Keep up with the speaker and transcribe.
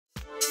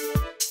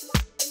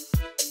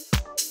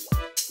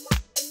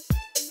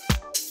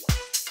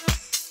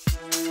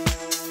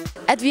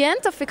At the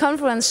end of the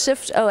conference,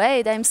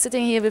 shift08, I'm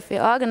sitting here with the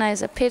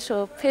organizer,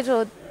 Pedro.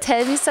 Pedro,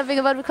 tell me something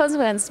about the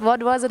conference.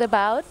 What was it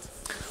about?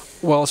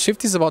 Well,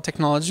 Shift is about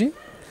technology,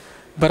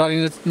 but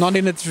not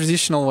in a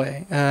traditional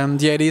way.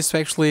 The idea is to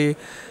actually,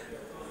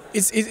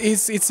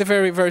 it's a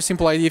very, very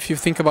simple idea if you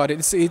think about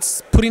it.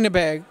 It's put in a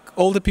bag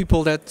all the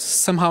people that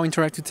somehow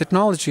interact with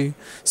technology,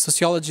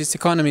 sociologists,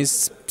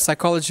 economists,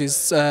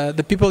 psychologists,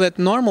 the people that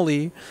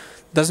normally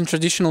doesn't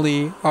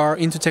traditionally are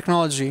into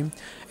technology,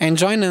 and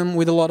join them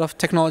with a lot of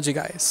technology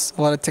guys,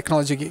 a lot of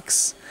technology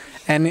geeks,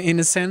 and in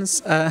a sense,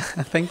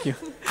 thank you,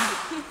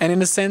 and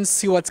in a sense,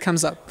 see what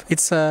comes up.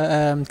 It's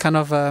a kind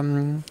of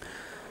an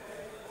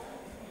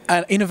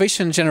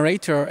innovation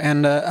generator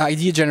and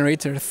idea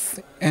generator,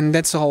 and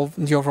that's all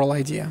the overall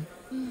idea.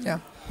 Yeah.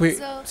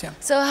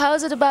 So how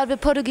is it about the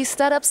Portuguese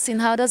startup scene?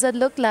 How does it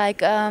look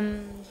like?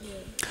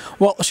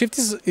 Well, Shift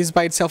is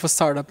by itself a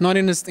startup, not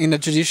in a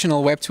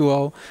traditional Web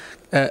 2.0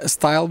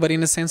 style, but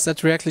in a sense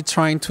that we're actually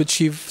trying to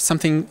achieve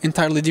something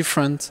entirely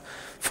different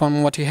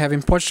from what you have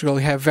in Portugal.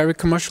 You have very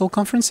commercial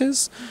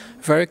conferences,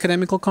 very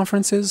academical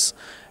conferences,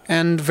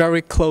 and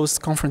very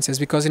closed conferences,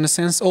 because in a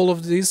sense all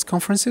of these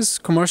conferences,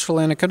 commercial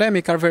and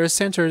academic, are very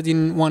centered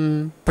in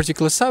one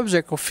particular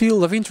subject or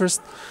field of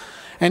interest.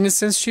 And in a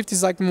sense, Shift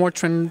is like more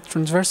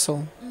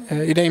transversal.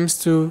 It aims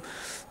to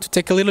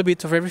take a little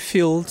bit of every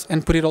field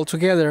and put it all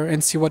together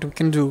and see what we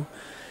can do.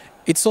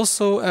 It's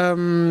also,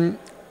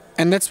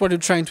 and that's what we're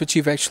trying to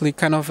achieve actually,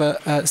 kind of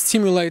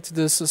stimulate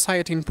the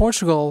society in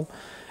Portugal,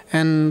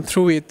 and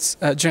through it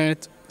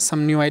generate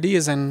some new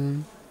ideas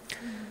and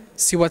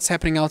see what's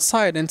happening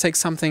outside and take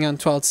something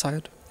onto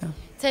outside.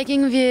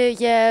 Taking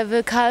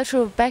the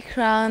cultural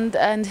background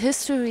and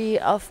history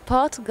of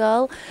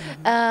Portugal,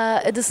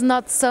 it is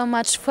not so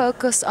much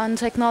focused on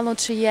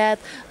technology yet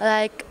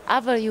like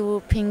other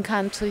European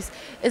countries.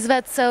 Is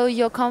that so?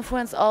 Your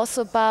conference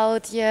also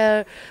about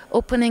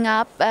opening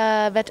up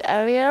that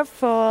area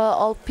for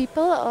all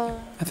people? Or?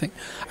 I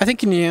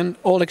think in the end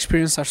all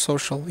experiences are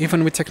social,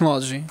 even with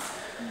technology.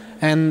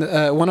 And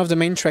one of the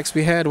main tracks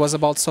we had was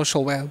about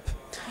social web.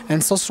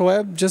 And social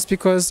web, just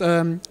because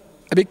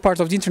a big part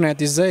of the internet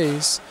these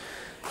days,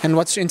 and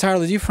what's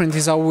entirely different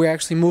is how we're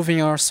actually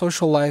moving our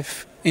social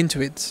life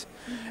into it,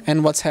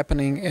 and what's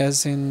happening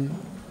as in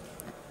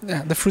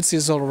the fruits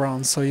is all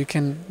around, so you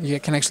can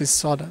actually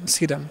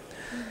see them.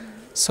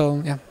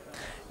 So yeah.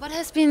 What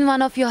has been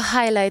one of your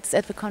highlights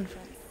at the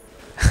conference?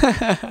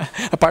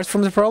 Apart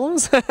from the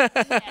problems?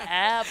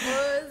 Yeah,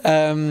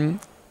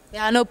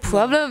 yeah, no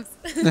problems.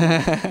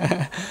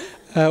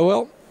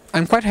 Well,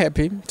 I'm quite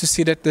happy to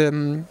see that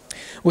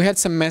we had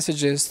some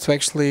messages to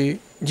actually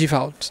give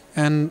out,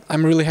 and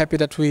I'm really happy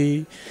that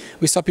we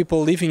saw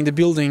people leaving the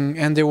building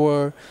and they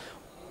were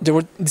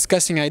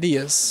discussing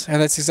ideas,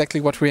 and that's exactly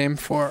what we aim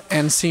for.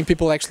 And seeing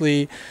people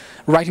actually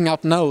writing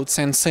out notes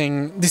and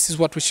saying this is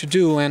what we should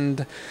do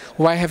and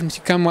why haven't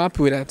you come up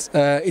with it?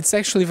 It's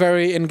actually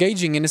very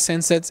engaging in a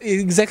sense that it's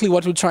exactly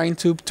what we're trying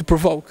to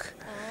provoke,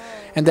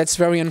 and that's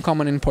very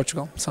uncommon in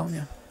Portugal. So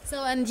yeah.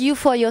 So and you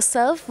for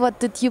yourself, what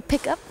did you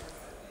pick up?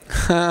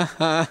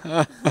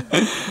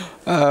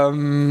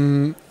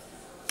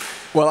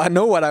 Well, I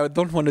know what I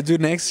don't want to do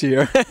next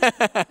year.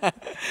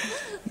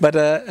 But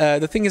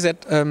the thing is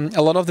that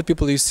a lot of the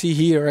people you see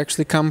here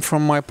actually come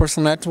from my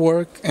personal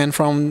network and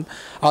from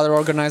other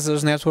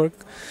organizers' network.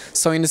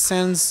 So in a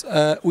sense,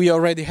 we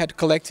already had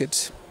collected,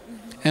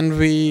 and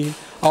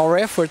our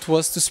effort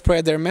was to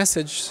spread their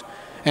message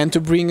and to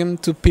bring them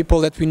to people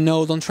that we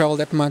know don't travel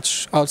that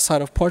much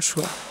outside of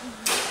Portugal.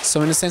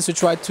 So in a sense, we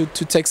tried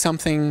to take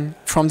something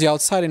from the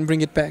outside and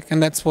bring it back,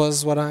 and that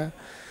was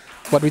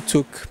what we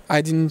took.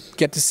 I didn't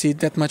get to see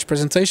that much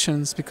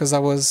presentations because I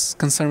was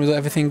concerned with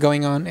everything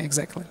going on.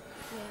 Exactly.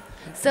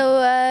 So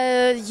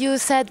you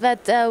said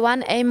that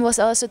one aim was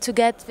also to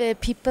get the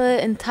people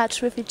in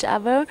touch with each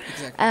other.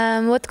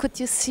 Exactly. What could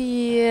you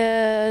see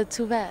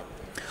to that?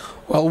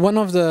 Well, one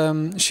of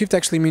the shift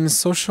actually means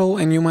social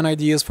and human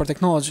ideas for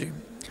technology.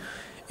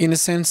 In a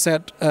sense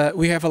that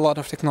we have a lot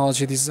of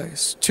technology these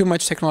days. Too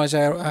much technology,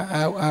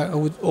 I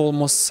would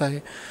almost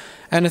say.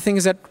 And the thing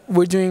is that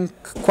we're doing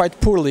quite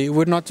poorly.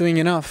 We're not doing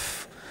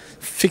enough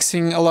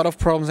fixing a lot of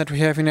problems that we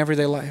have in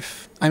everyday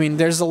life. I mean,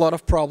 there's a lot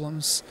of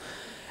problems.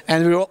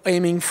 And we're all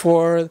aiming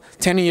for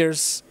 10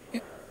 years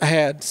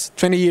ahead,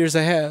 20 years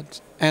ahead.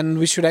 And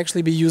we should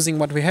actually be using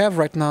what we have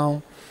right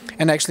now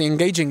and actually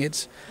engaging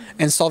it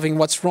and solving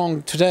what's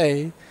wrong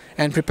today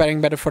and preparing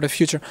better for the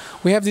future.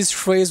 We have this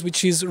phrase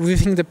which is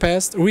rethink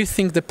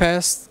the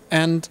past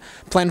and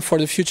plan for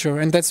the future.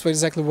 And that's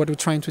exactly what we're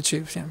trying to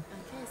achieve. Yeah.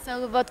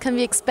 So what can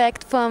we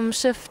expect from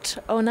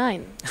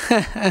shift09?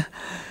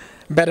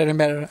 Better and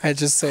better, I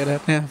just say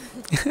that, yeah.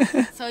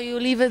 So you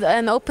leave it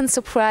an open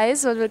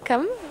surprise what will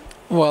come?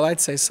 Well, I'd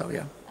say so,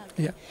 yeah.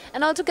 Okay. Yeah.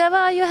 And altogether,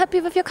 are you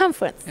happy with your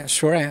conference? Yeah,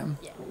 sure I am.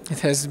 Yeah.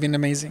 It has been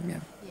amazing, yeah.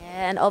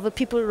 Yeah, and all the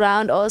people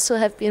around also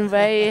have been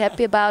very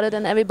happy about it,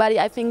 and everybody,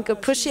 I think,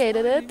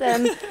 appreciated it.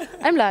 And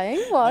I'm lying,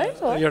 why?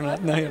 No, you're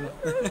not. No, you're not.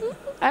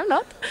 I'm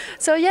not.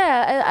 So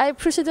yeah, I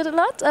appreciate it a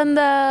lot, and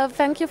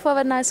thank you for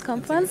a nice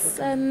conference,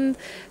 and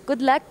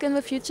good luck in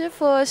the future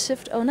for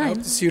Shift09. I hope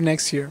to see you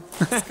next year.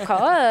 Of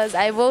course,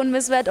 I won't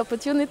miss that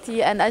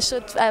opportunity, and I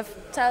should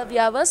tell the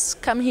others,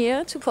 come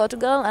here to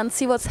Portugal and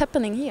see what's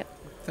happening here.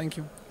 Thank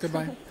you.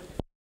 Goodbye.